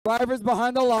Drivers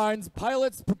behind the lines,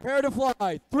 pilots prepare to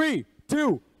fly. 3,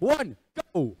 2, 1,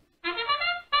 go.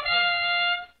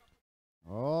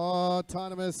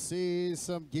 Autonomous sees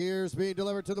some gears being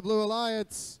delivered to the Blue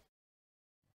Alliance.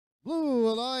 Blue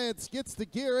Alliance gets the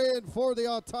gear in for the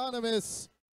autonomous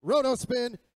roto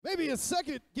spin. Maybe a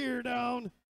second gear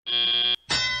down.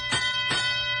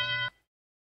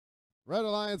 Red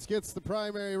Alliance gets the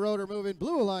primary rotor moving.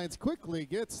 Blue Alliance quickly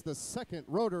gets the second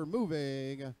rotor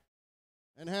moving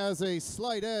and has a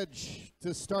slight edge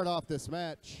to start off this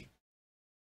match.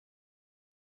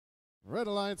 Red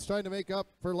Alliance trying to make up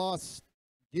for lost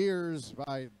gears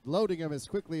by loading them as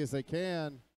quickly as they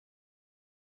can.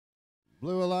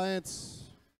 Blue Alliance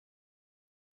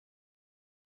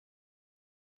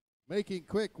making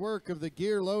quick work of the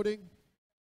gear loading.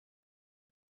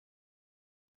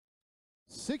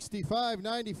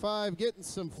 65.95 getting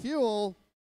some fuel.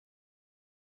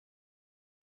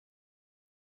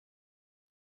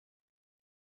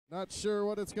 Not sure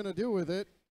what it's going to do with it.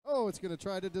 Oh, it's going to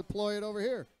try to deploy it over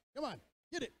here. Come on,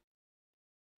 get it.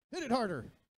 Hit it harder.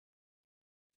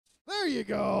 There you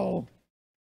go.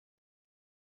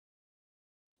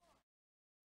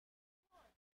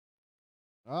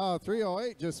 Oh,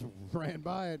 308 just ran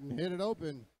by it and hit it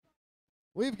open.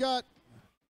 We've got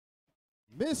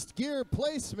missed gear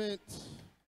placement.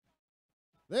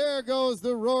 There goes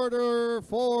the rotor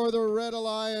for the Red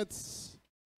Alliance,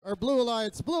 or Blue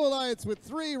Alliance. Blue Alliance with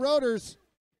 3 rotors.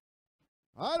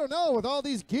 I don't know, with all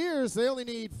these gears, they only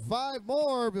need 5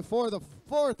 more before the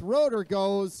 4th rotor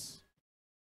goes.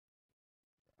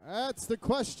 That's the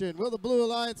question. Will the Blue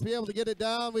Alliance be able to get it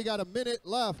down? We got a minute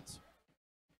left.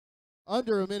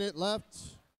 Under a minute left.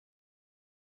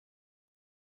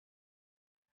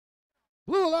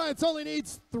 Blue Alliance only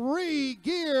needs 3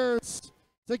 gears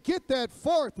to get that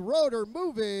 4th rotor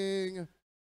moving.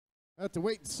 Have to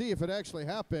wait and see if it actually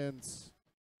happens.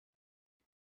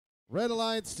 Red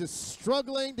Alliance just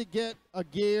struggling to get a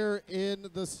gear in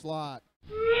the slot.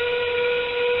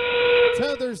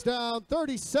 Tethers down,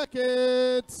 30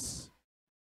 seconds.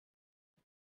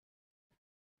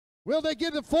 Will they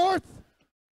get the 4th?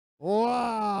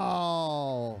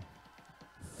 Wow.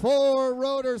 4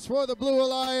 rotors for the Blue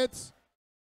Alliance.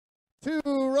 2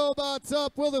 robots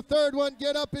up. Will the 3rd one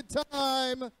get up in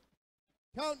time?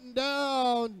 Counting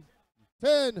down.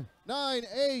 10, 9,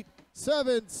 8,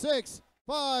 7, 6,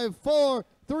 5, 4,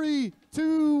 3,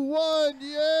 2, 1.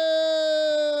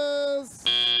 Yes!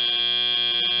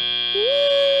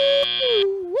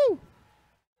 Woo! Woo!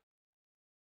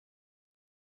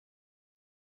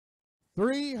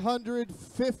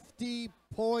 350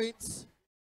 points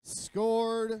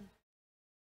scored.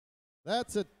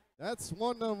 That's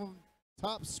one of the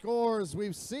top scores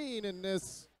we've seen in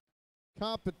this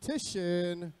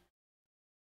competition.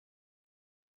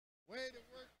 Way to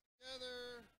work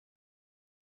together.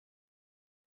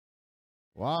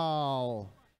 Wow.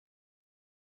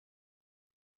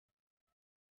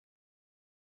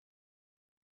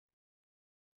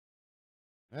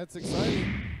 That's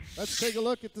exciting. Let's take a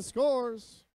look at the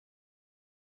scores.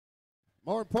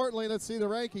 More importantly, let's see the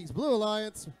rankings. Blue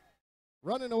Alliance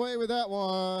running away with that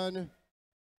one.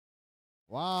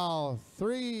 Wow,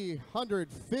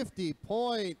 350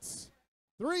 points.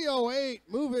 308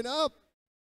 moving up.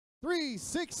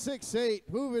 3668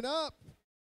 moving up.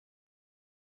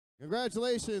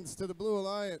 Congratulations to the Blue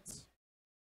Alliance.